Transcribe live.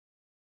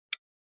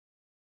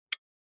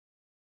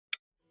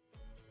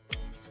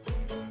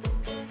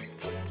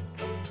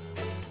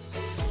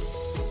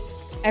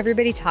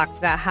Everybody talks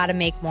about how to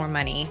make more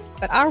money,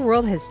 but our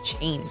world has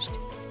changed.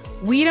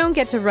 We don't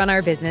get to run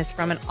our business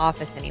from an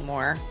office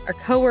anymore. Our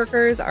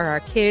coworkers are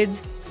our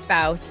kids,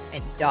 spouse,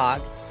 and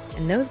dog,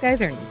 and those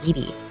guys are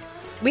needy.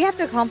 We have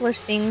to accomplish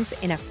things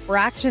in a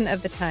fraction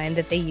of the time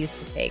that they used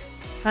to take.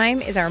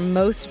 Time is our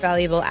most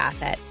valuable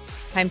asset.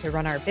 Time to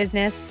run our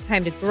business,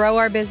 time to grow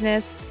our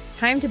business,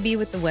 time to be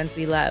with the ones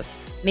we love,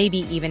 maybe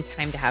even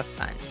time to have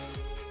fun.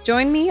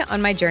 Join me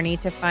on my journey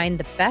to find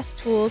the best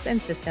tools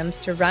and systems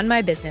to run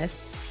my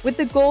business with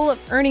the goal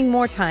of earning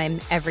more time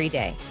every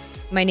day.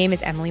 My name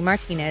is Emily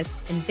Martinez,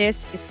 and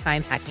this is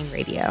Time Hacking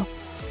Radio.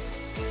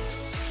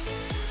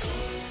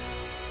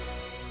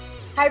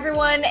 Hi,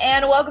 everyone,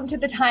 and welcome to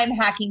the Time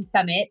Hacking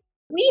Summit.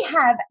 We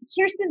have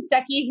Kirsten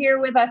Stuckey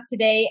here with us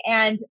today,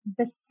 and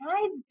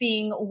besides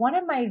being one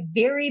of my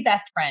very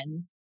best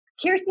friends,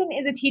 Kirsten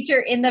is a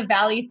teacher in the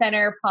Valley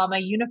Center Palma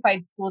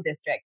Unified School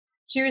District.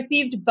 She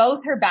received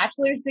both her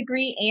bachelor's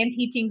degree and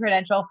teaching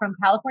credential from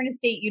California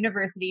State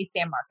University,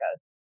 San Marcos.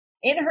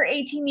 In her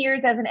 18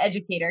 years as an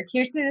educator,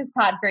 Kirsten has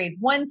taught grades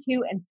 1,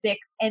 2, and 6,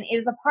 and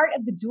is a part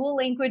of the dual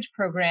language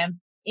program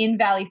in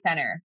Valley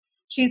Center.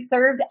 She's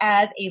served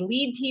as a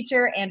lead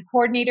teacher and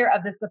coordinator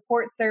of the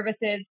support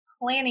services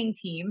planning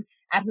team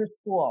at her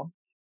school.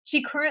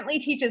 She currently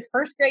teaches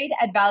first grade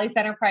at Valley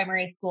Center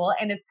Primary School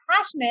and is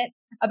passionate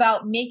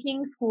about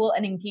making school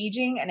an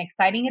engaging and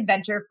exciting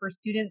adventure for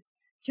students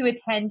to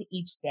attend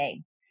each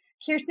day.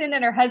 Kirsten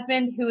and her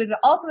husband, who is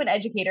also an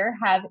educator,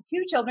 have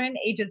 2 children,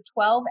 ages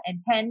 12 and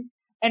 10,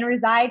 and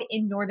reside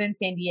in northern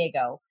San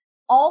Diego.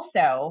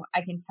 Also, I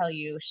can tell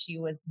you she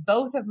was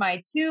both of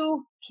my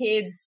 2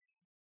 kids'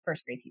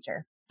 first grade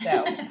teacher.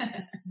 So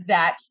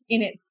that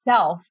in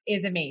itself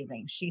is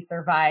amazing. She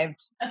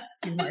survived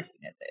 2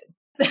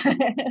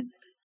 Martinez's.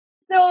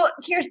 So,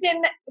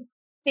 Kirsten,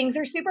 things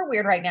are super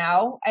weird right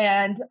now,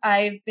 and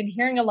I've been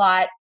hearing a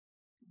lot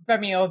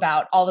from you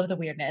about all of the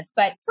weirdness.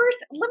 But first,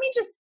 let me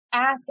just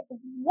ask,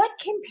 what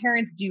can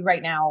parents do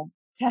right now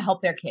to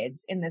help their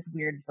kids in this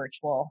weird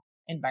virtual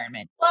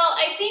environment? Well,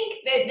 I think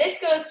that this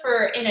goes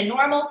for in a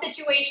normal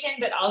situation,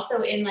 but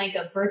also in like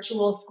a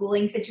virtual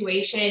schooling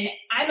situation.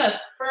 I'm a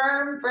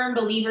firm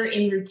believer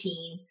in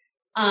routine.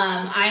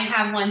 I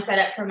have one set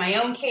up for my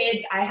own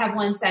kids. I have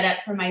one set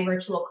up for my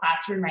virtual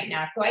classroom right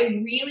now. So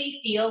I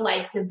really feel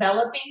like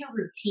developing a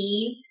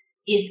routine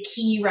is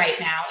key right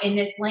now in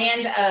this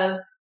land of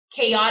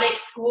chaotic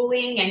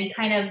schooling and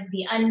kind of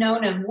the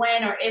unknown of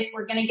when or if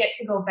we're going to get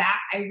to go back.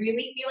 I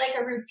really feel like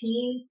a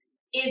routine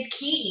is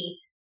key.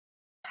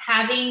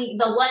 Having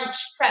the lunch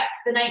preps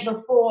the night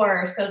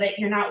before so that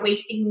you're not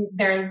wasting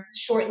their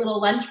short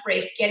little lunch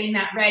break, getting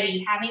that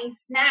ready, having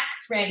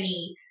snacks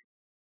ready,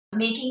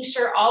 making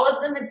sure all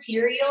of the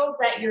materials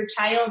that your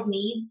child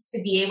needs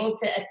to be able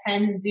to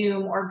attend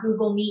Zoom or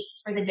Google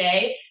Meets for the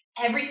day,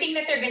 everything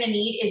that they're going to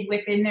need is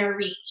within their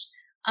reach.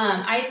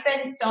 I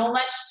spend so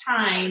much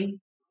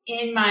time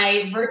in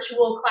my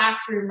virtual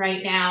classroom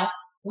right now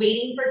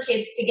waiting for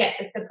kids to get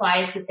the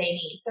supplies that they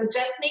need. So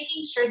just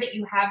making sure that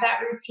you have that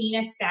routine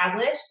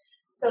established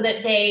so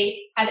that they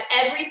have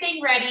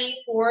everything ready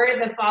for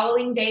the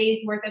following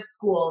day's worth of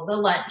school, the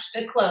lunch,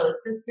 the clothes,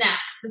 the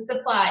snacks, the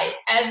supplies,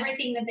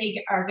 everything that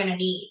they are going to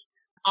need.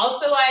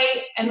 Also,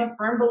 I am a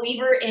firm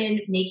believer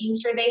in making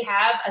sure they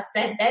have a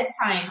set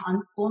bedtime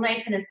on school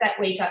nights and a set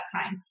wake up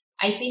time.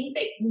 I think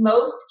that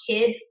most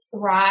kids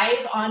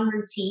thrive on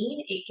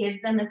routine. It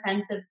gives them a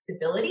sense of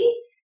stability.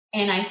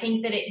 And I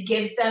think that it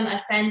gives them a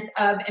sense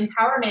of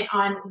empowerment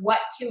on what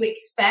to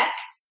expect,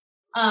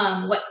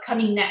 what's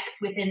coming next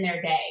within their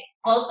day.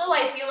 Also,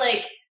 I feel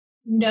like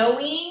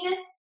knowing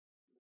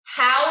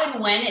how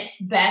and when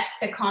it's best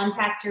to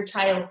contact your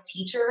child's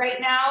teacher right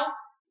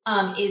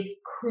now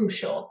is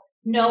crucial.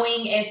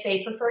 Knowing if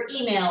they prefer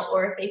email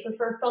or if they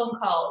prefer phone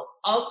calls.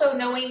 Also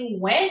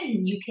knowing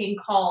when you can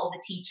call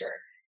the teacher.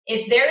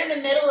 If they're in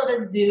the middle of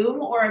a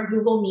Zoom or a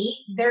Google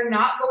Meet, they're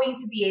not going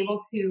to be able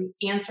to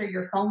answer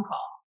your phone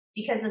call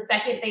because the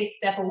second they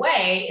step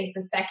away is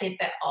the second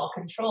that all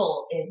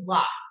control is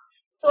lost.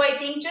 So I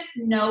think just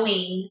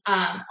knowing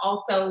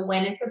also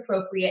when it's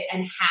appropriate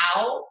and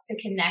how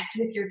to connect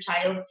with your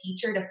child's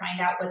teacher to find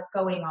out what's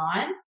going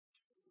on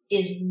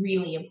is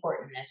really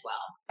important as well.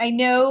 I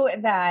know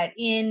that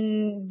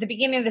in the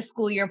beginning of the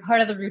school year,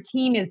 part of the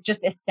routine is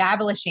just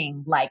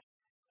establishing like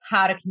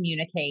how to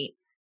communicate.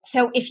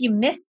 So if you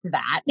missed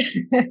that,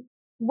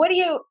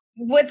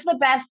 what's the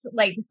best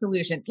like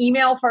solution?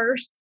 Email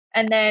first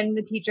and then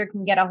the teacher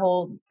can get a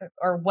hold,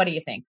 or what do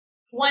you think?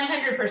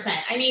 100%.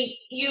 I mean,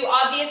 you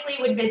obviously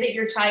would visit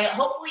your child.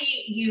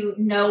 Hopefully you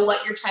know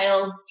what your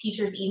child's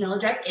teacher's email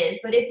address is,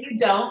 but if you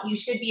don't, you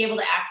should be able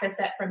to access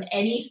that from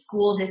any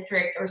school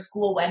district or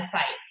school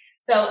website.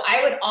 So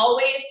I would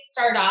always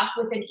start off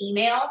with an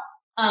email.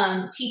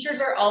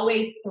 Teachers are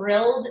always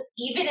thrilled,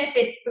 even if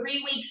it's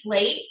 3 weeks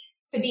late,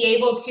 to be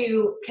able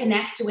to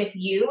connect with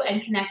you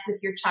and connect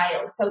with your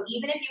child. So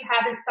even if you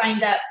haven't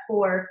signed up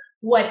for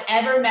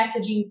whatever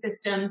messaging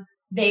system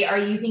they are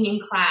using in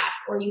class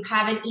or you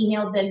haven't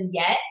emailed them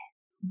yet,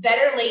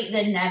 better late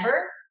than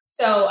never.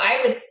 So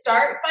I would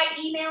start by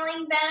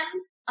emailing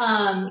them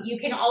You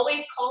can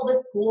always call the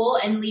school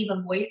and leave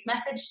a voice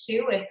message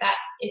too,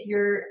 if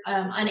you're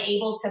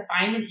unable to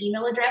find an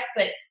email address,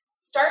 but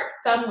start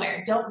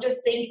somewhere. Don't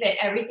just think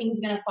that everything's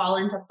going to fall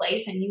into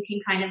place and you can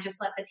kind of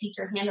just let the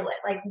teacher handle it.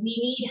 Like, we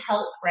need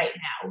help right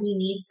now. We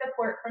need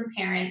support from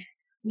parents.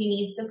 We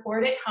need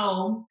support at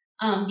home,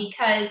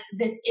 because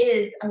this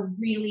is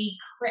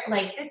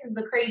this is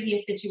the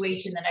craziest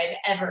situation that I've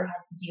ever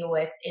had to deal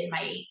with in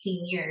my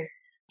 18 years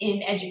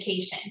in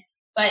education.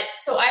 But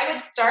so I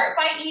would start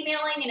by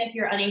emailing, and if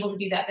you're unable to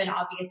do that, then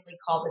obviously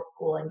call the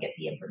school and get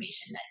the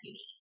information that you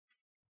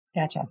need.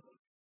 Gotcha.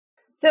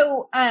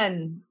 So,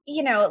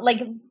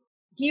 like,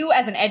 you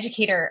as an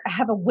educator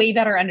have a way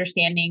better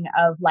understanding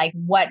of like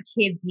what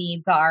kids'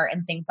 needs are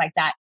and things like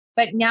that.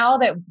 But now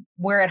that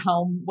we're at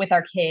home with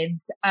our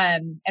kids,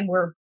 and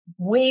we're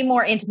way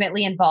more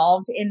intimately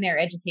involved in their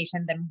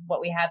education than what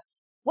we have,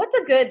 what's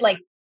a good like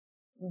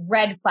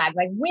red flag?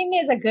 Like, when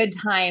is a good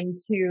time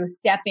to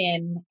step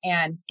in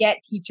and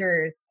get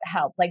teachers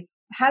help? Like,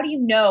 how do you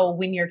know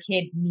when your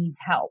kid needs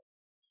help?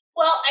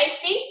 Well, I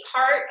think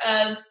part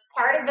of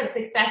a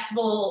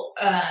successful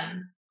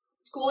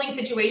schooling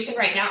situation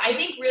right now, I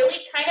think really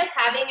kind of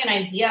having an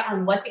idea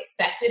on what's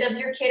expected of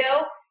your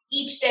kiddo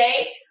each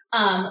day.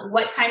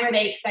 What time are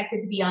they expected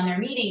to be on their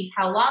meetings?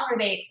 How long are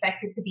they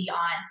expected to be on?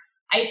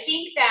 I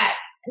think that,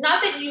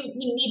 not that you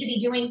need to be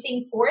doing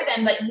things for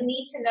them, but you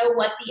need to know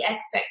what the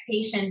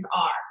expectations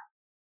are.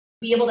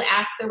 Be able to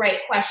ask the right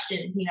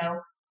questions.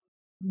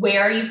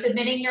 Where are you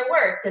submitting your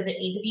work? Does it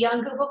need to be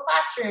on Google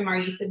Classroom? Are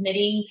you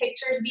submitting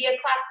pictures via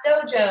Class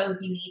Dojo?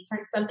 Do you need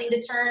something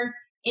to turn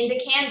into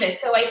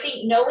Canvas? So I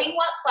think knowing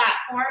what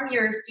platform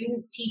your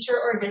student's teacher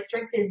or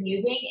district is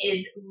using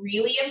is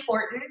really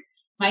important.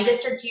 My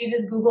district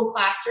uses Google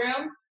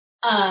Classroom.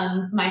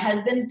 My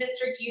husband's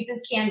district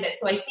uses Canvas.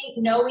 So I think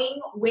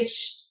knowing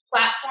which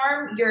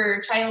platform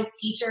your child's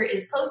teacher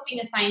is posting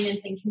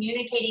assignments and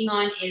communicating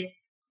on is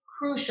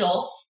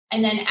crucial.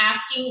 And then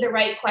asking the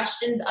right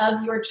questions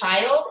of your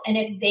child. And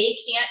if they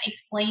can't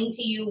explain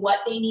to you what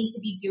they need to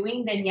be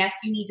doing, then yes,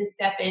 you need to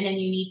step in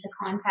and you need to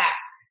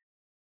contact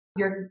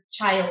your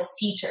child's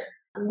teacher.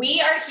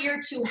 We are here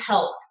to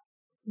help.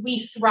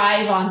 We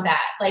thrive on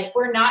that. Like,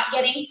 we're not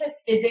getting to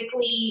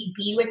physically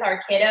be with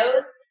our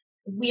kiddos.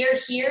 We're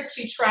here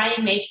to try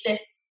and make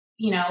this,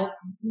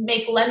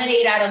 make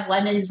lemonade out of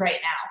lemons right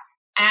now.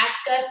 Ask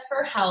us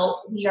for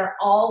help. We are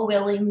all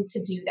willing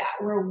to do that.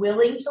 We're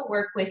willing to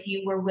work with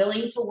you. We're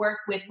willing to work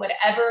with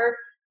whatever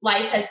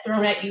life has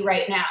thrown at you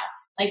right now.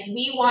 Like,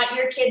 we want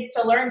your kids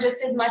to learn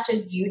just as much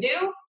as you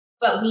do,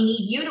 but we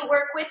need you to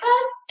work with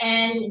us,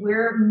 and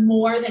we're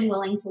more than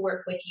willing to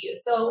work with you.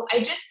 So I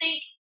just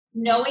think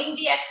knowing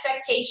the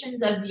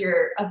expectations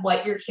of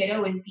what your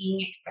kiddo is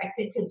being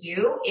expected to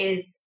do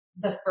is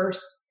the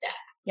first step.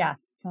 Yeah,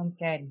 sounds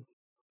good.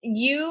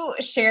 You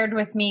shared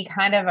with me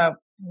kind of a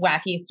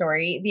wacky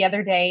story the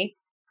other day.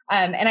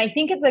 And I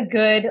think it's a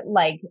good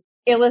like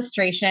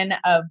illustration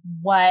of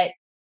what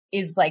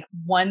is like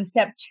one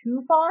step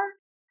too far.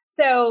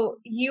 So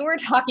you were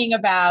talking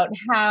about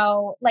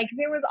how like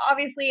there was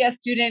obviously a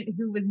student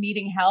who was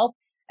needing help.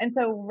 And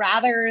so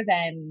rather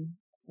than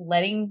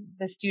letting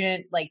the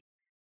student like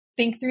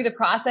think through the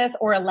process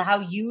or allow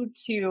you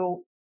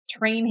to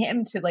train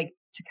him to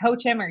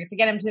coach him or to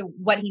get him to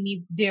what he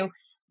needs to do,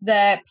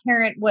 the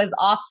parent was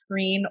off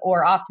screen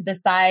or off to the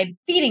side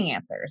feeding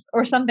answers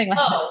or something like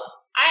that.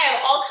 I have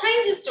all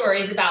kinds of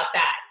stories about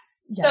that.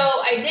 Yeah. So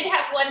I did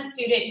have one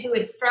student who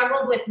had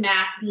struggled with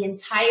math the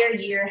entire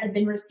year, had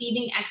been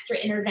receiving extra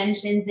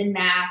interventions in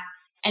math.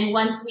 And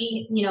once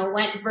we,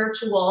 went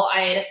virtual,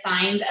 I had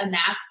assigned a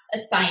math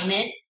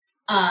assignment.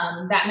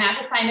 That math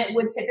assignment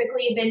would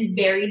typically have been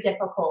very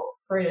difficult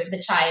for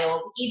the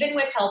child, even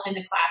with help in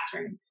the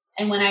classroom.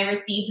 And when I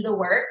received the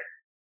work,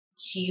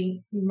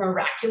 she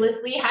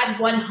miraculously had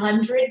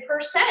 100%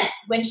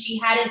 when she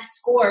hadn't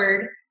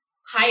scored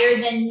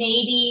higher than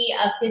maybe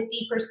a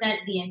 50%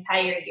 the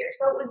entire year.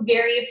 So it was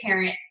very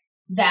apparent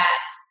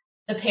that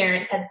the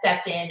parents had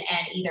stepped in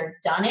and either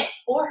done it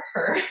for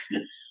her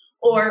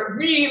or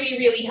really,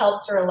 really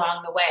helped her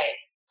along the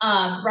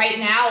way. Right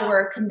now,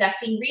 we're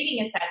conducting reading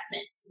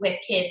assessments with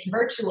kids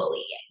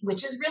virtually,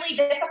 which is really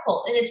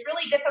difficult. And it's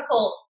really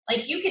difficult.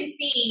 Like, you can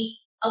see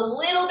a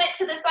little bit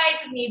to the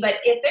sides of me, but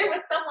if there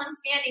was someone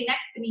standing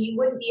next to me, you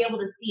wouldn't be able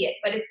to see it.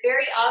 But it's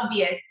very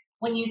obvious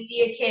when you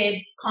see a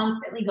kid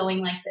constantly going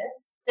like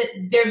this, that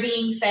they're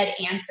being fed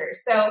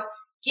answers. So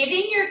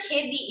giving your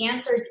kid the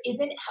answers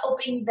isn't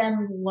helping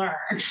them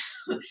learn.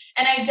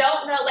 And I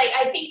don't know,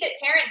 I think that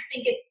parents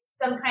think it's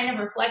some kind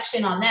of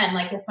reflection on them.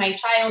 Like, if my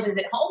child is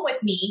at home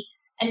with me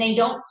and they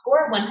don't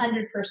score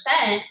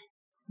 100%,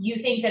 you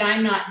think that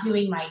I'm not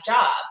doing my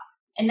job.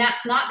 And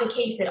that's not the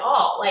case at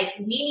all. Like,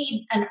 we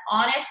need an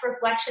honest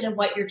reflection of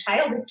what your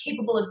child is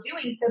capable of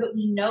doing so that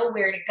we know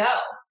where to go.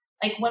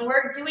 Like, when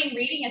we're doing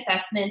reading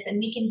assessments and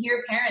we can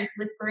hear parents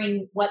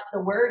whispering what the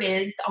word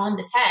is on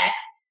the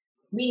text,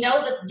 we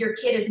know that your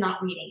kid is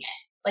not reading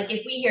it. Like,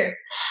 if we hear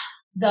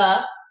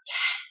the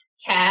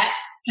cat,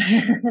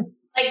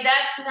 like,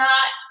 that's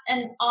not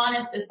an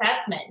honest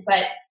assessment.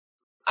 But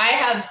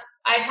I've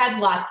had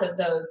lots of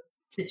those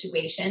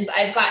situations.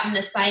 I've gotten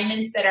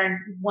assignments that are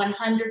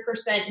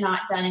 100%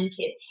 not done in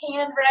kids'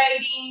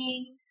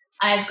 handwriting.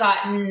 I've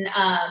gotten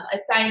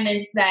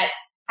assignments that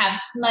have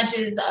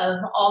smudges of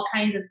all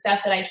kinds of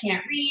stuff that I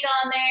can't read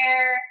on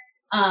there.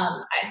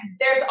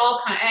 There's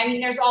all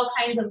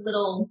kinds of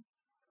little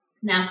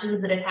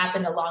snafus that have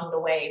happened along the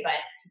way, but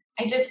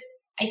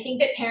I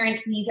think that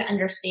parents need to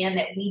understand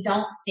that we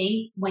don't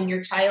think when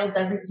your child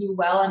doesn't do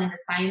well on an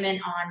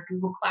assignment on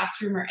Google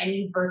Classroom or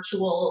any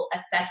virtual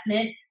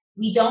assessment,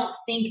 we don't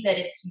think that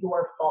it's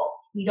your fault.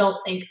 We don't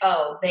think,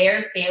 oh,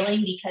 they're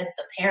failing because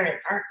the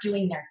parents aren't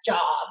doing their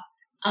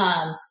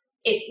job.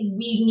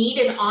 We need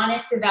an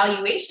honest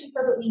evaluation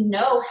so that we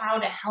know how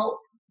to help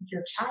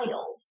your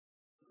child.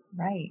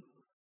 Right.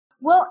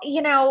 Well,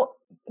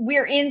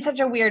 we're in such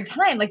a weird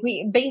time. Like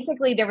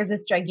there was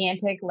this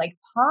gigantic like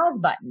pause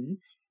button.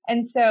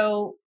 And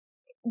so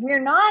we're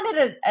not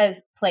at a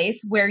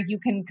place where you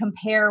can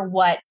compare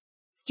what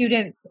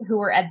students who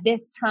were at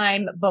this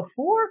time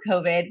before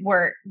COVID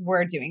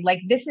were doing. Like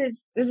this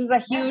is a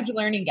huge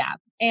learning gap.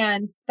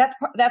 And that's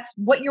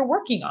what you're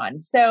working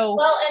on. So,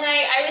 well, and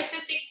I was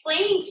just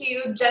explaining to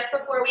you just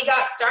before we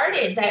got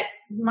started that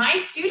my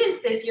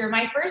students this year,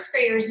 my first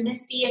graders,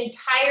 missed the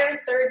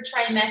entire third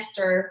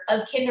trimester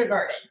of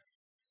kindergarten.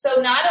 So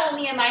not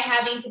only am I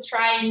having to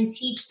try and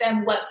teach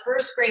them what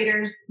first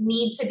graders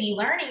need to be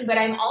learning, but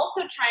I'm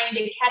also trying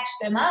to catch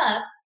them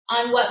up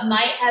on what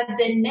might have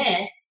been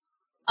missed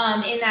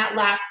in that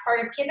last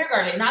part of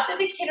kindergarten. Not that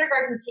the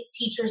kindergarten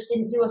teachers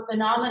didn't do a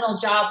phenomenal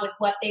job with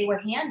what they were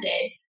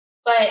handed,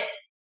 but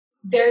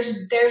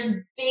there's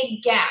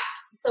big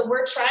gaps. So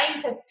we're trying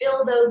to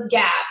fill those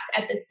gaps.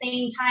 At the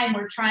same time,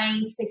 we're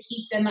trying to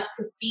keep them up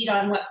to speed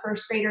on what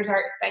first graders are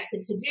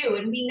expected to do.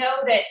 And we know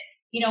that,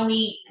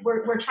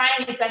 we're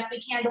trying as best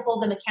we can to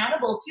hold them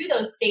accountable to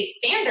those state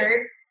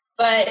standards,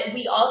 but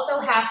we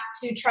also have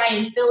to try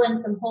and fill in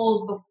some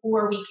holes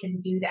before we can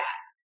do that.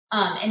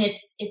 And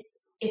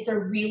it's a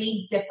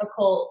really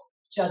difficult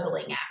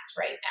juggling act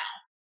right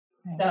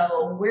now. Right.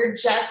 So we're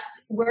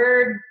just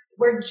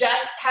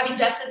having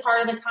just as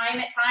hard of a time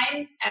at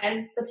times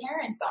as the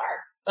parents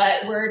are,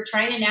 but we're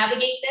trying to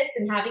navigate this,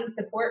 and having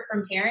support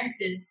from parents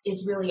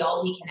is really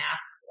all we can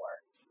ask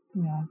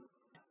for. Yeah.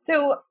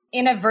 So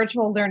in a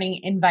virtual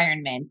learning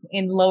environment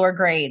in lower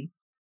grades,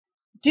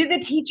 do the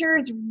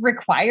teachers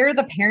require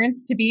the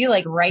parents to be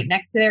like right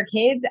next to their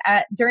kids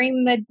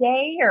during the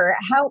day, or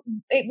how,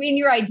 in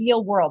your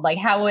ideal world, like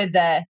how would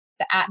the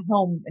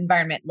at-home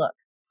environment look?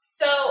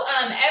 So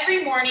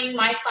every morning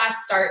my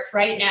class starts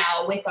right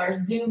now with our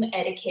Zoom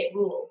etiquette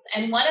rules.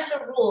 And one of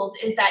the rules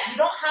is that you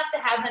don't have to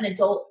have an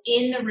adult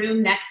in the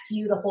room next to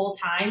you the whole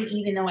time,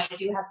 even though I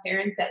do have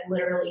parents that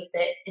literally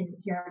sit and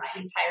hear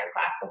my entire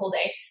class the whole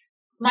day.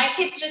 My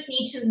kids just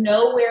need to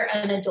know where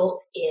an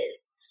adult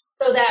is,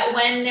 so that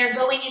when they're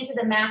going into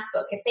the math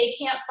book, if they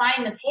can't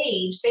find the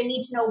page, they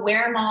need to know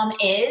where mom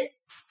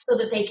is so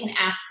that they can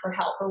ask for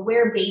help, or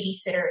where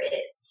babysitter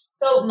is.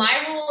 So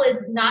my rule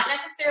is not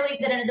necessarily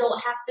that an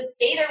adult has to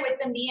stay there with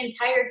them the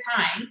entire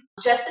time,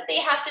 just that they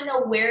have to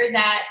know where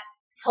that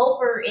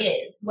helper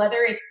is.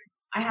 Whether it's,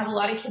 I have a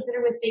lot of kids that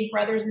are with big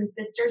brothers and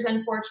sisters,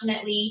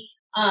 unfortunately.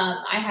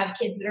 I have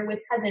kids that are with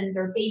cousins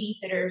or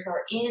babysitters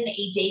or in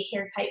a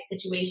daycare type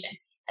situation.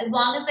 As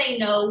long as they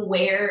know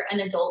where an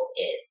adult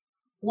is.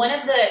 One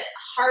of the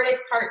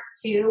hardest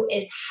parts too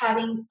is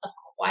having a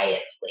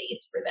quiet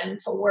place for them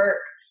to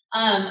work.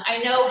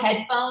 I know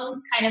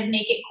headphones kind of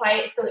make it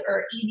quiet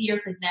or easier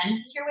for them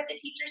to hear what the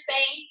teacher's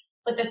saying.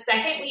 But the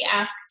second we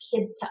ask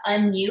kids to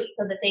unmute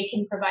so that they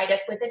can provide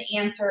us with an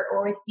answer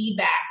or with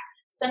feedback,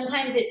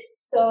 sometimes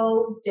it's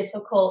so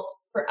difficult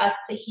for us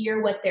to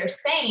hear what they're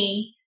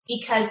saying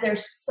because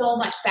there's so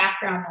much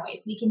background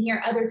noise. We can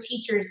hear other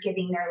teachers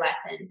giving their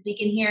lessons. We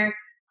can hear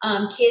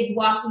kids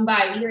walking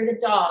by. We hear the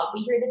dog.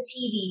 We hear the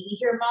TV. We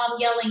hear mom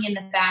yelling in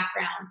the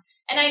background.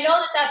 And I know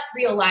that that's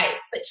real life,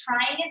 but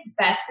trying as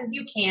best as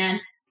you can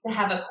to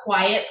have a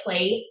quiet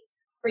place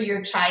for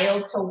your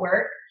child to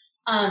work,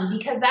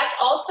 because that's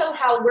also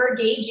how we're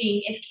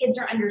gauging if kids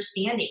are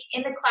understanding.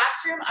 In the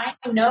classroom, I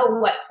know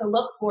what to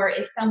look for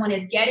if someone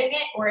is getting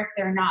it or if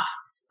they're not.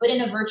 But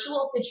in a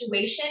virtual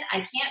situation, I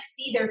can't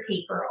see their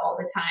paper all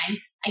the time.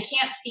 I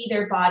can't see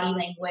their body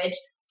language.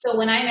 So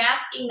when I'm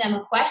asking them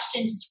a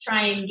question to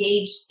try and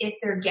gauge if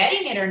they're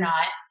getting it or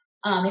not,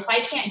 if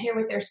I can't hear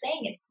what they're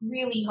saying, it's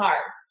really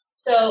hard.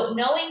 So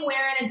knowing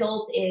where an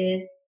adult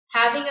is,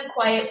 having a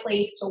quiet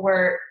place to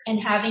work, and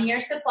having your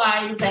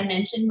supplies, as I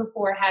mentioned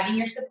before, having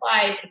your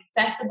supplies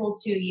accessible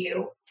to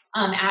you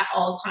at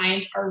all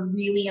times are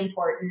really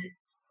important.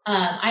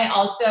 I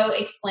also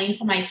explain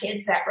to my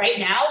kids that right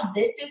now,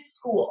 this is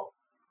school.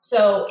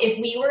 So if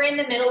we were in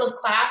the middle of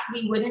class,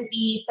 we wouldn't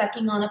be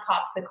sucking on a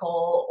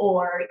popsicle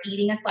or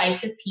eating a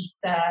slice of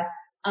pizza.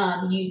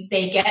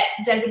 They get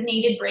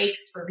designated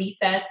breaks for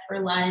recess,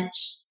 for lunch,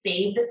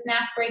 save the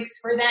snack breaks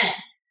for then.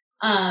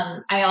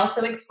 I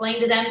also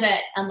explained to them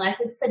that unless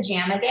it's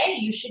pajama day,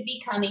 you should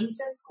be coming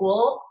to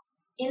school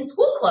in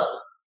school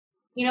clothes.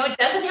 You know, you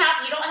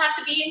don't have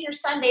to be in your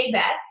Sunday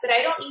best, but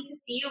I don't need to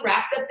see you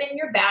wrapped up in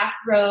your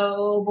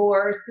bathrobe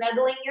or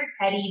snuggling your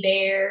teddy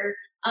bear.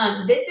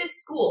 This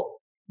is school.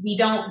 We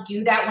don't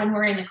do that when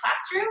we're in the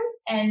classroom,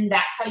 and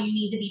that's how you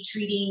need to be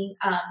treating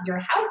your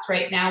house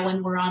right now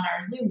when we're on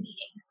our Zoom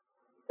meetings.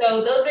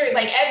 So those are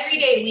like every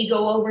day we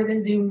go over the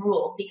Zoom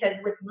rules,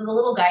 because with the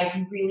little guys,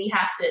 you really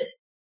have to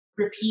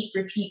repeat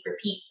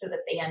so that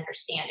they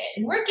understand it.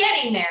 And we're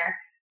getting there.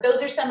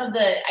 Those are some of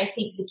I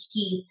think, the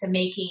keys to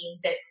making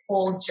this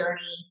whole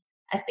journey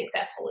as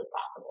successful as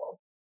possible.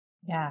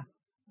 Yeah.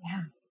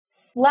 Yeah.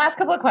 Last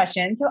couple of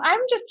questions. So I'm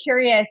just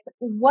curious,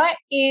 what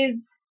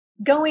is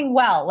going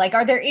well? Like,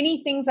 are there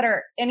any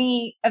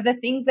of the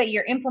things that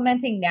you're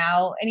implementing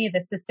now, any of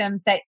the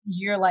systems that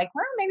you're like,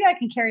 well, maybe I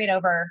can carry it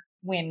over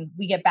when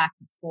we get back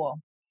to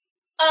school?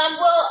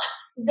 Well,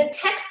 the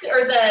text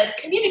or the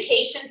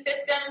communication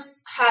systems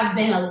have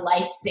been a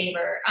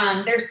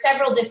lifesaver. There's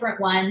several different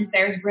ones.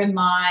 There's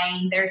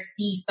Remind, there's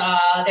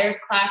Seesaw, there's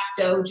Class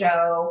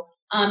Dojo.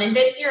 And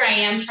this year I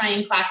am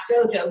trying Class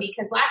Dojo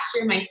because last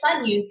year my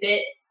son used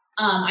it.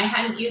 I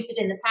hadn't used it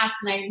in the past,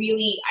 and I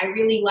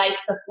really like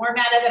the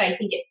format of it. I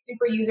think it's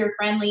super user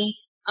friendly.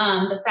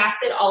 The fact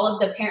that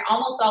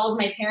almost all of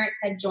my parents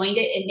had joined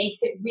it, it makes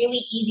it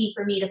really easy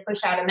for me to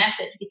push out a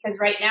message, because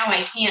right now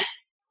I can't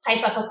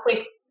type up a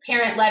quick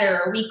parent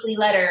letter or weekly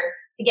letter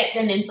to get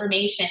them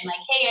information like,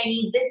 hey, I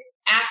need this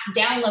app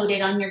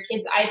downloaded on your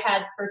kids'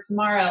 iPads for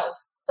tomorrow.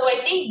 So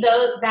I think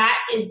that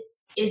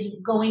is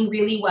going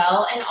really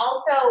well. And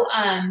also,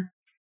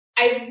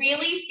 I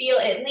really feel,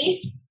 at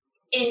least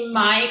in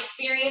my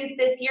experience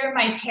this year,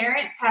 my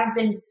parents have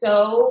been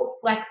so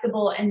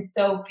flexible and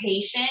so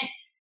patient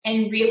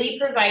and really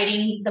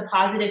providing the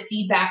positive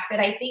feedback that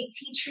I think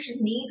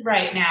teachers need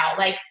right now.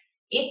 Like,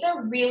 it's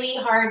a really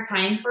hard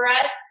time for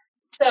us.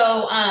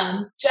 So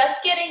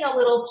just getting a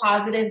little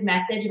positive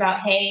message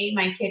about, hey,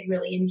 my kid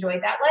really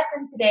enjoyed that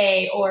lesson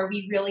today, or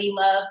we really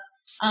loved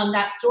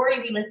that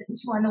story we listened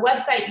to on the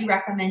website you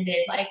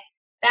recommended, like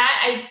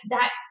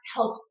that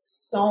helps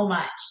so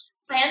much.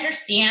 I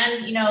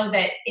understand,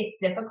 that it's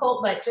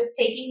difficult, but just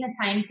taking the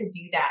time to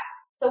do that.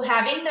 So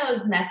having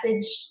those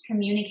message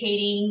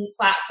communicating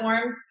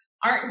platforms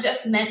aren't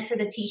just meant for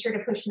the teacher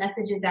to push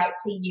messages out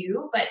to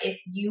you, but if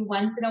you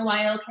once in a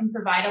while can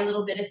provide a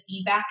little bit of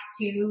feedback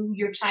to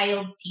your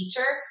child's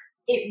teacher,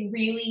 it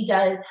really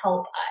does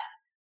help us.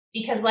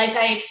 Because like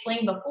I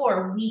explained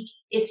before,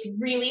 it's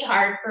really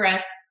hard for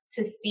us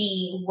to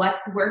see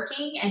what's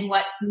working and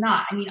what's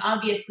not. I mean,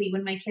 obviously,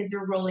 when my kids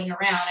are rolling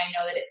around, I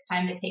know that it's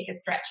time to take a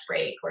stretch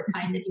break or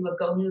time to do a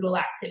Go Noodle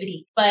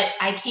activity, but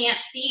I can't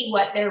see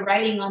what they're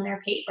writing on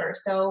their paper.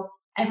 So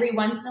every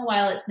once in a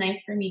while, it's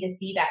nice for me to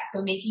see that.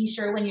 So making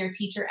sure when your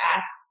teacher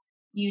asks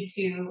you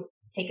to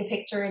take a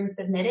picture and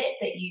submit it,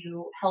 that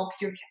you help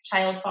your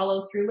child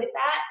follow through with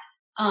that.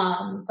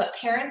 But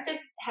parents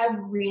have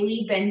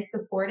really been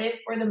supportive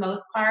for the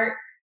most part,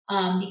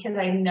 because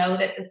I know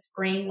that the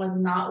spring was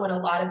not what a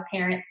lot of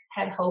parents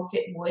had hoped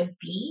it would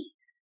be.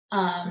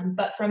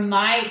 But from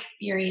my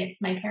experience,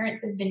 my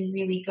parents have been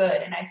really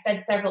good. And I've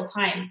said several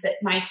times that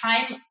my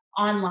time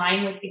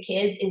online with the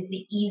kids is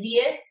the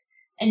easiest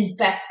and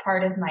best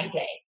part of my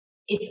day.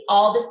 It's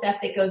all the stuff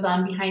that goes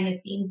on behind the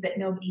scenes that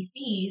nobody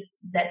sees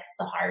that's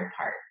the hard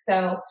part.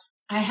 So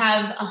I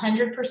have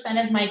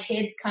 100% of my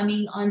kids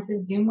coming onto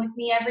Zoom with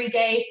me every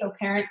day. So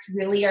parents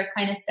really are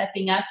kind of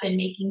stepping up and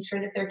making sure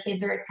that their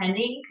kids are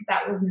attending, because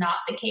that was not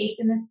the case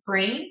in the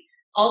spring.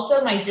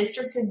 Also, my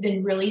district has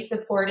been really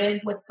supportive.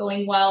 What's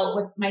going well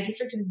with my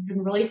district has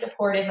been really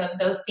supportive of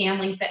those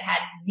families that had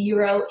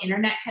zero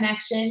internet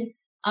connection.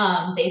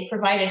 They've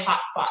provided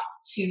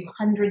hotspots to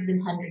hundreds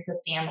and hundreds of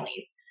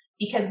families,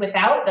 because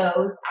without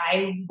those,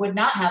 I would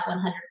not have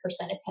 100%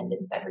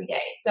 attendance every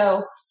day.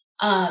 So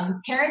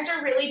parents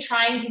are really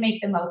trying to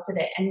make the most of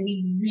it, and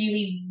we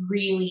really,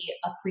 really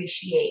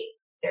appreciate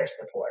their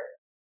support.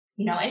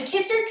 And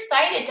kids are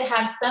excited to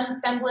have some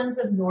semblance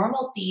of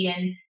normalcy,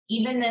 and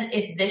even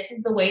if this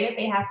is the way that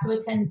they have to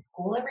attend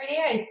school every day,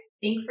 I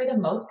think for the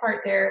most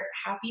part they're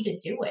happy to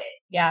do it.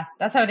 Yeah,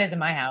 that's how it is in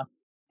my house.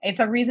 It's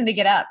a reason to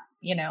get up.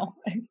 In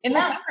the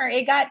summer,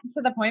 it got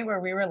to the point where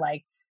we were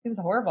like, it was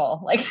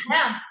horrible. Like,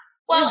 yeah.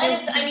 Well,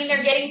 and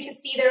they're getting to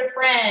see their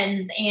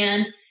friends,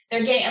 and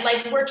they're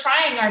getting, we're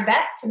trying our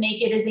best to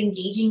make it as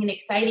engaging and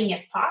exciting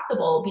as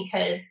possible,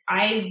 because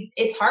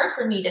it's hard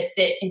for me to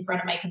sit in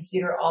front of my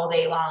computer all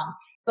day long,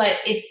 but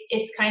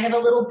it's kind of a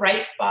little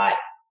bright spot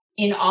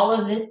in all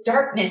of this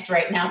darkness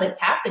right now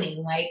that's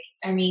happening.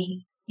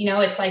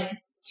 It's like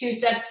 2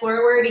 steps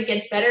forward, it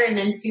gets better, and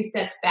then 2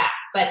 steps back.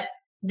 But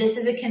this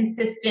is a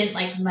consistent,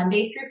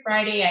 Monday through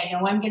Friday. I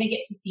know I'm going to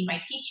get to see my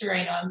teacher.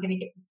 I know I'm going to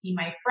get to see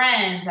my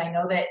friends. I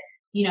know that,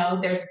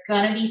 there's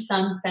going to be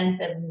some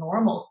sense of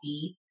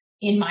normalcy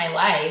in my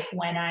life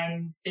when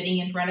I'm sitting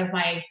in front of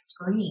my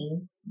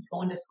screen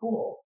going to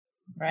school.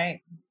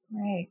 Right.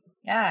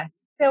 Yeah.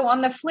 So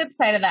on the flip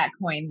side of that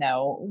coin,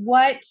 though,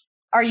 what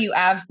are you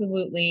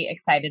absolutely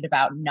excited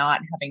about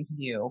not having to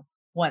do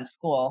once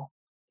school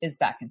is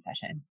back in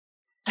session?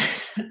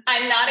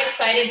 I'm not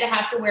excited to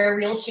have to wear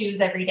real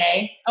shoes every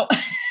day. Oh.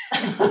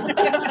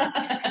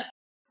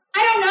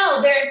 I don't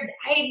know.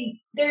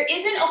 There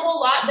isn't a whole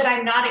lot that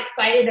I'm not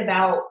excited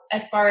about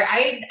as far.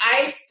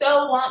 I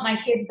so want my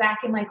kids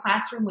back in my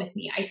classroom with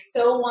me. I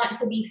so want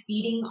to be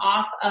feeding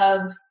off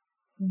of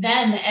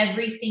them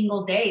every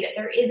single day. That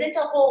there isn't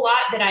a whole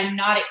lot that I'm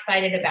not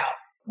excited about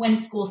when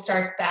school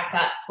starts back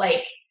up.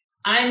 Like,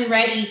 I'm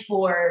ready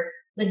for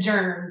the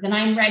germs, and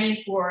I'm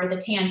ready for the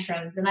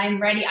tantrums, and I'm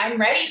ready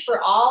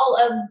for all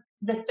of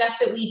the stuff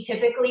that we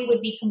typically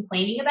would be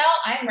complaining about.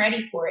 I'm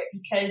ready for it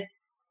because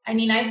I've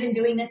been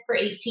doing this for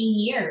 18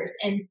 years,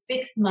 and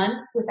 6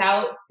 months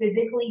without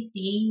physically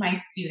seeing my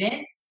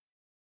students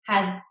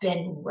has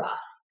been rough.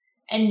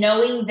 And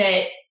knowing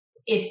that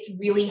it's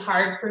really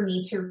hard for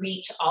me to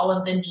reach all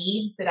of the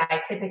needs that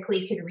I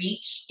typically could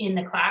reach in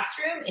the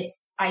classroom,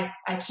 I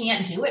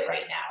can't do it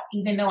right now,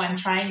 even though I'm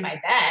trying my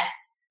best.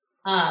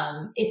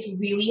 It's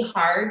really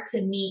hard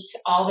to meet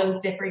all those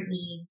different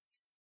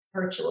needs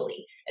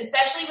virtually,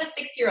 especially with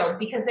 6-year-olds,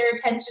 because their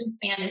attention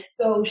span is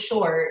so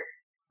short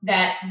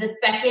that the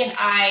second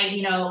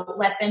I,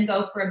 let them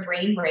go for a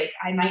brain break,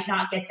 I might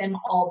not get them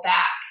all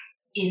back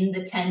in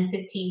the 10,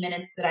 15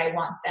 minutes that I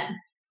want them.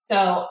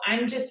 So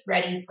I'm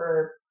ready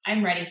for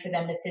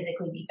them to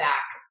physically be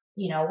back,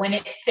 when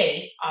it's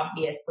safe,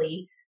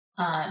 obviously.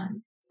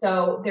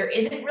 So there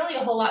isn't really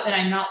a whole lot that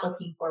I'm not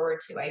looking forward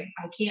to. I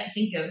can't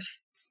think of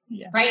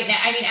right now.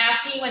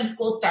 Ask me when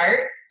school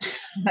starts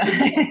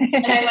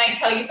and I might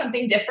tell you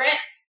something different,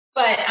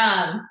 but,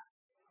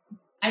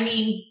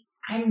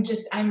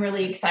 I'm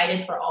really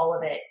excited for all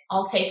of it.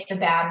 I'll take the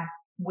bad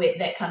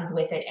that comes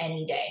with it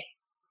any day.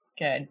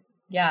 Good.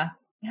 Yeah.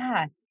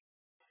 Yeah.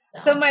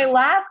 So my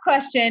last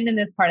question in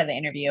this part of the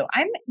interview,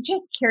 I'm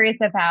just curious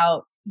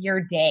about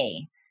your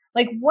day.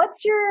 Like,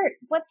 what's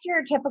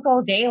your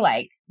typical day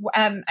like?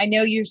 I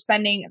know you're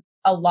spending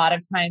a lot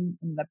of time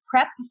in the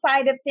prep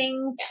side of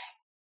things,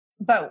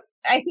 but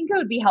I think it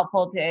would be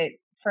helpful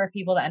for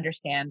people to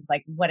understand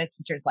like what a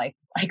teacher's life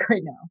is like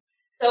right now.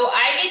 So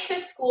I get to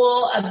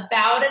school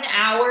about an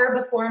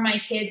hour before my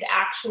kids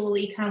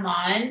actually come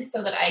on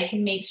so that I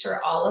can make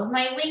sure all of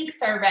my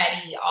links are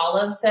ready. All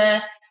of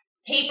the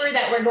paper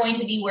that we're going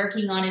to be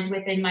working on is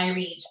within my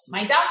reach.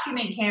 My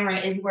document camera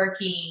is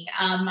working.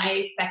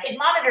 My second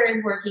monitor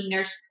is working.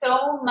 There's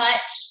so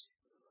much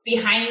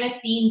behind the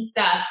scenes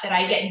stuff that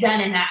I get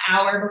done in that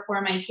hour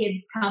before my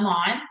kids come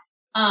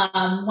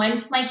on.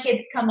 Once my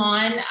kids come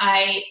on,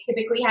 I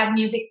typically have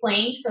music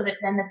playing so that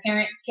then the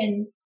parents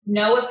can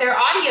know if their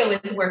audio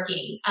is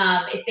working.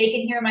 If they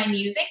can hear my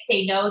music,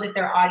 they know that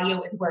their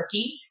audio is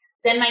working.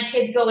 Then my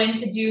kids go in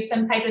to do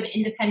some type of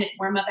independent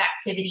warm-up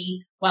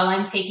activity while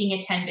I'm taking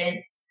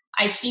attendance.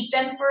 I keep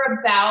them for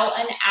about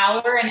an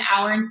hour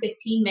and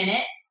 15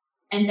 minutes,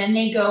 and then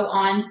they go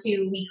on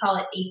to, we call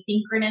it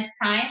asynchronous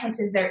time, which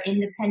is their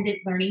independent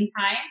learning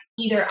time.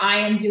 Either I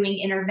am doing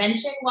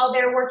intervention while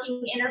they're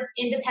working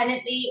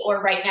independently,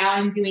 or right now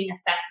I'm doing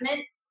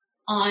assessments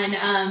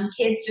on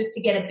kids just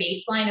to get a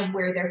baseline of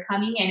where they're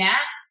coming in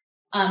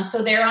at.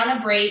 So they're on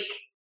a break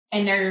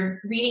and they're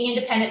reading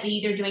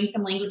independently. They're doing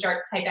some language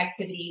arts type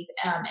activities.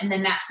 And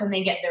then that's when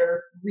they get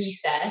their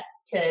recess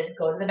to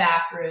go to the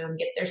bathroom,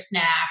 get their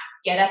snack,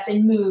 get up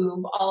and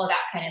move, all of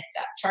that kind of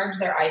stuff. Charge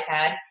their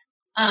iPad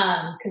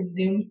because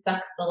Zoom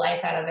sucks the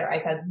life out of their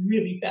iPads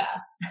really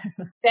fast.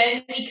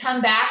 Then we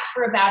come back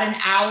for about an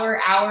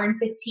hour and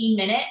 15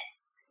 minutes.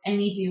 And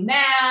we do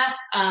math.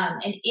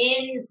 And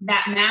in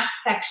that math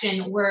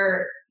section,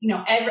 we're,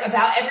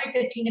 about every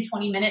 15 to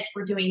 20 minutes,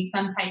 we're doing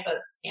some type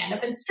of stand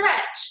up and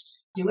stretch,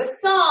 do a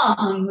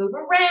song, move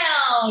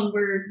around.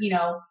 We're,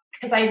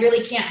 because I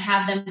really can't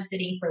have them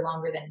sitting for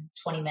longer than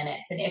 20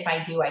 minutes. And if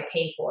I do, I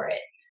pay for it.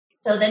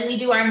 So then we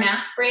do our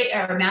math break,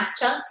 our math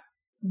chunk.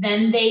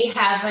 Then they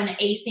have an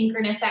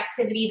asynchronous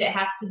activity that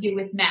has to do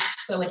with math.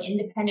 So an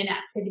independent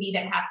activity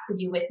that has to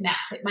do with math.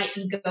 It might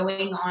be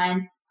going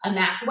on a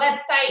math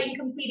website and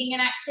completing an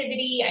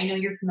activity. I know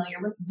you're familiar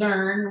with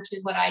Zearn, which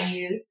is what I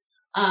use.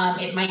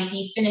 It might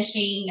be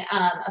finishing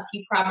a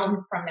few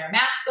problems from their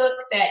math book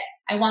that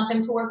I want them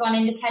to work on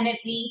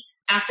independently.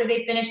 After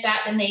they finish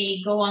that, then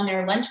they go on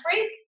their lunch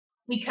break.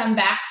 We come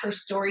back for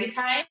story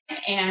time,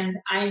 and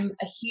I'm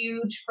a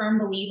huge firm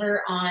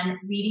believer on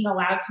reading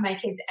aloud to my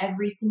kids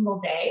every single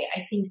day.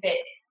 I think that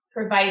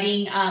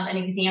providing an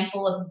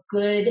example of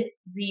good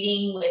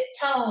reading with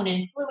tone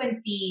and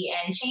fluency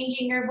and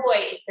changing your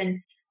voice, and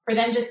for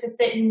them just to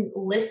sit and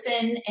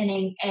listen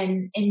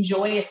and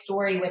enjoy a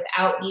story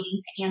without needing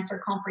to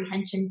answer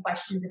comprehension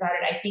questions about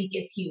it, I think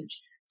is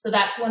huge. So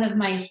that's one of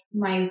my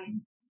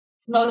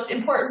most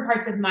important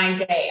parts of my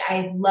day.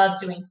 I love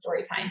doing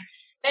story time.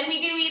 Then we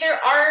do either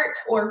art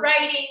or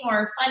writing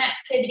or fun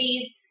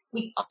activities.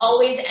 We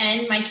always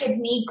end, my kids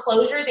need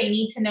closure. They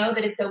need to know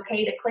that it's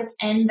okay to click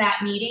end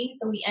that meeting.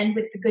 So we end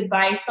with the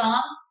goodbye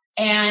song.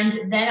 And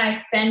then I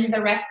spend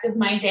the rest of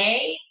my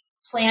day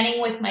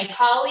planning with my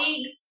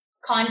colleagues,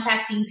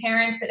 contacting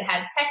parents that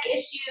had tech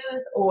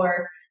issues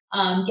or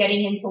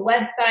getting into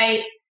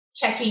websites.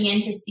 checking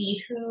in to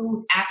see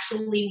who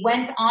actually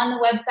went on the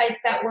websites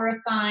that were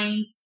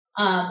assigned.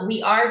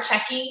 We are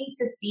checking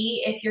to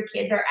see if your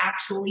kids are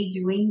actually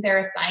doing their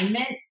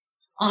assignments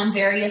on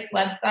various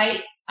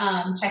websites,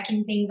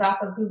 checking things off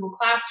of Google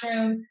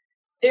Classroom.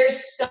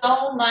 There's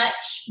so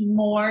much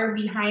more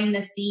behind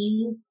the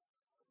scenes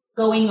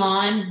going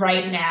on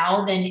right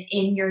now than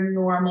in your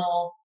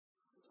normal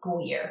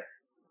school year.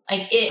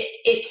 Like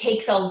it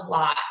takes a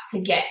lot to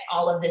get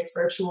all of this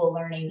virtual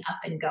learning up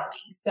and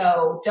going.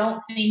 So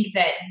don't think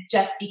that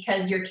just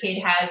because your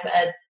kid has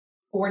a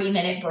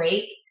 40-minute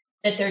break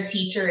that their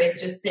teacher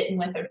is just sitting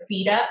with their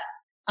feet up,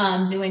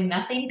 doing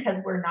nothing,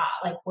 because we're not.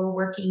 Like, we're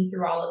working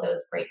through all of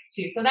those breaks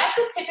too. So that's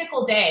a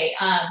typical day.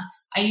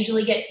 I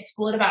usually get to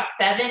school at about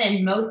 7,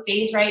 and most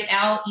days right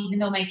now, even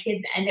though my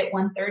kids end at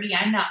 1:30,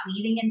 I'm not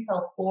leaving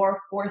until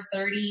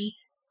 4:30.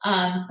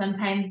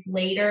 Sometimes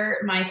later.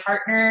 My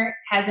partner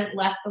hasn't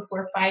left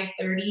before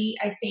 5:30,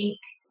 I think.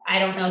 I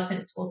don't know,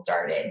 since school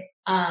started.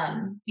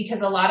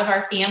 Because a lot of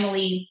our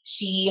families,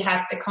 she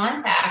has to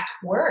contact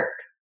work.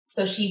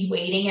 So she's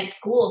waiting at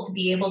school to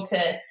be able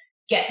to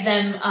get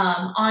them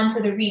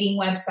onto the reading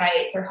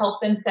websites, or help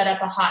them set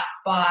up a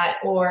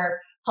hotspot, or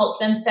help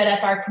them set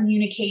up our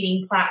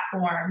communicating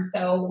platform.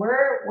 So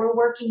we're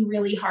working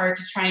really hard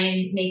to try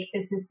and make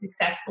this as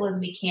successful as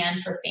we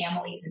can for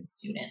families and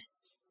students.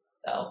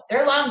 So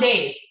they're long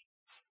days.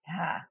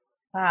 Yeah.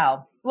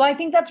 Wow. Well, I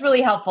think that's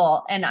really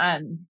helpful.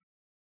 And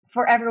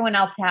for everyone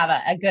else to have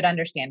a good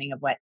understanding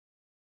of what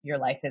your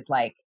life is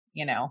like,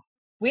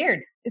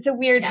 weird. It's a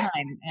weird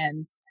time.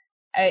 And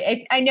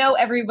I know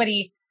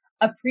everybody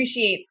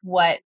appreciates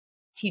what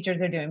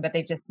teachers are doing, but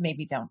they just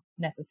maybe don't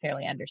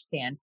necessarily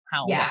understand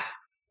how. Yeah.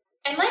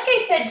 And like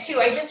I said, too,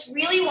 I just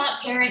really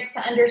want parents to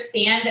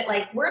understand that,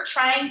 like, we're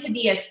trying to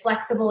be as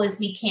flexible as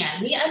we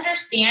can. We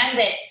understand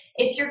that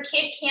if your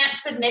kid can't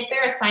submit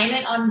their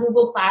assignment on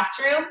Google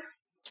Classroom,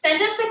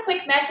 send us a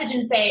quick message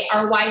and say,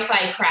 our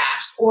Wi-Fi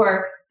crashed,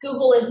 or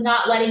Google is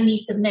not letting me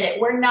submit it.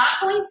 We're not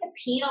going to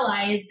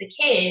penalize the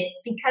kids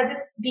because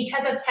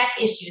of tech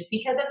issues,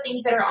 because of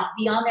things that are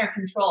beyond their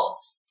control.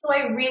 So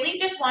I really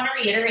just want to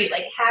reiterate,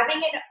 like,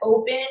 having an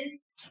open,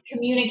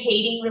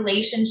 communicating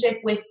relationship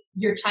with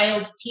your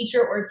child's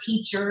teacher or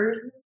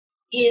teachers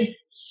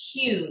is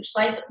huge.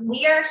 Like,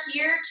 we are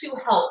here to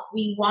help.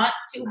 We want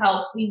to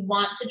help. We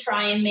want to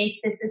try and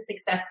make this as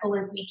successful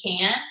as we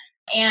can.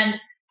 And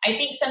I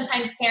think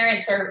sometimes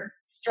parents are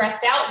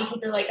stressed out because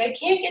they're like, I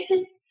can't get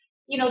this,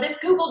 this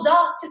Google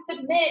Doc to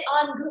submit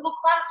on Google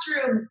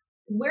Classroom.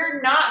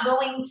 We're not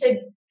going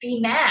to be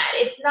mad.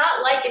 It's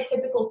not like a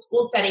typical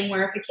school setting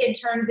where if a kid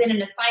turns in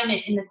an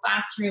assignment in the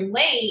classroom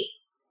late,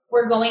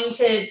 we're going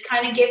to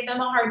kind of give them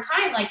a hard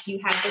time. Like, you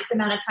had this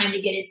amount of time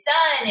to get it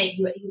done.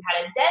 You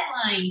had a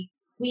deadline.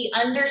 We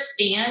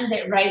understand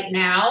that right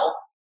now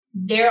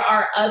there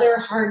are other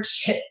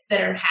hardships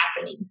that are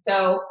happening.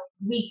 So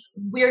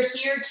we're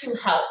here to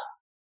help.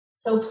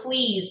 So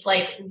please,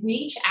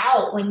 reach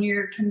out when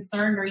you're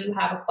concerned or you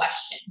have a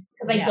question,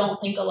 because I don't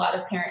think a lot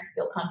of parents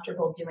feel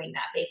comfortable doing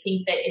that. They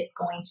think that it's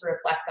going to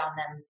reflect on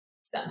them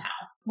somehow.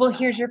 Well,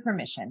 here's your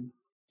permission.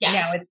 Yeah.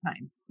 Now it's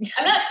time.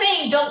 I'm not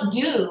saying don't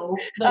do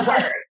the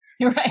work.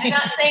 Right. I'm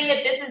not saying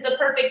that this is the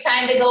perfect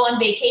time to go on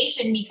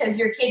vacation because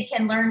your kid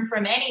can learn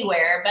from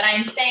anywhere. But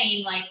I'm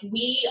saying,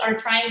 we are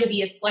trying to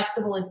be as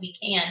flexible as we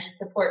can to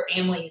support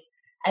families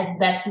as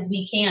best as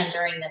we can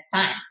during this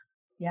time.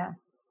 Yeah.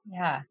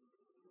 Yeah.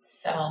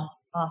 So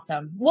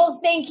awesome. Well,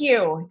 thank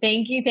you.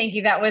 Thank you. Thank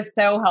you. That was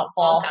so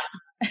helpful.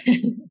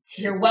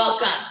 You're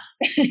welcome.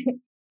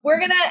 We're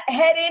going to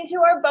head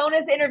into our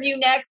bonus interview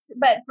next.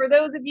 But for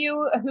those of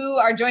you who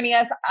are joining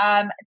us,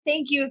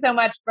 thank you so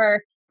much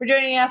for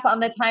joining us on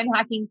the Time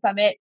Hacking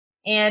Summit.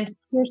 And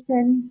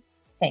Kirsten,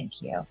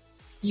 thank you.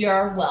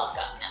 You're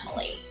welcome,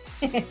 Emily.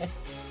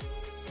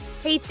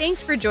 Hey,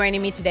 thanks for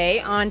joining me today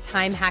on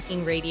Time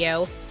Hacking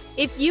Radio.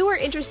 If you are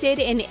interested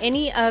in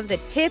any of the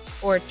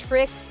tips or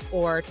tricks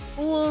or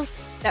tools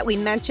that we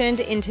mentioned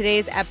in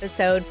today's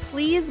episode,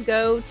 please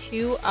go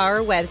to our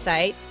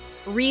website,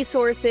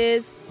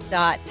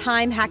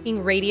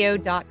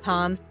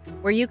 resources.timehackingradio.com,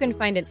 where you can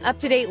find an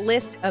up-to-date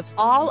list of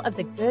all of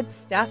the good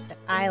stuff that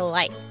I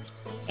like.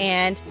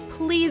 And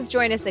please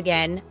join us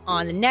again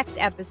on the next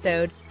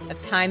episode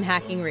of Time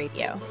Hacking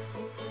Radio.